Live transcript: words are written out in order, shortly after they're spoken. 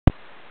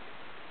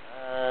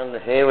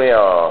here we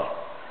are.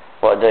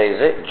 What day is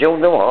it?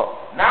 June the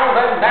what? Now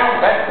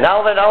then.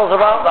 Now then, how's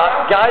about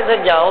that? Guys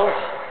and gals,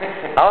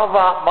 how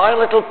about My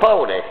Little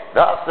Pony?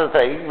 That's the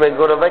thing, we're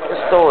going to make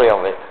a story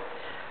of it.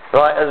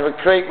 Right, as we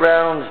creep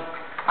round,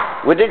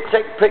 we did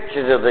take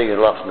pictures of these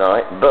last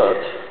night, but...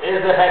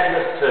 Here's the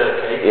headless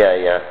turkey.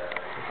 Yeah.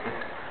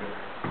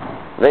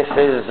 This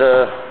is,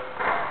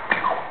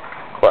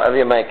 whatever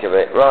you make of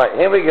it. Right,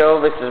 here we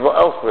go, this is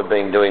what else we've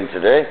been doing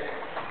today.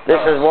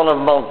 This is one of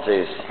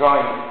Monty's.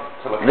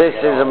 This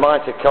is a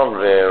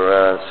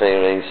mitochondria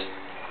series.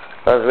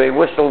 As we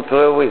whistle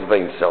through, he's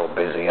been so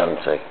busy, hasn't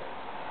he?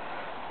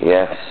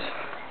 Yes.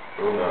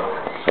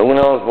 Who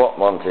knows what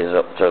Monty's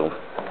up to?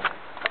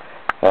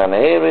 And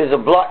here is a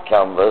black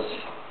canvas.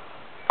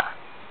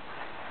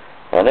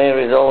 And here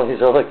is all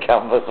his other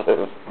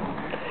canvases.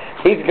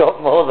 He's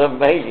got more than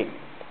me.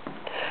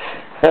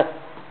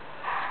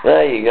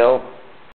 There you go.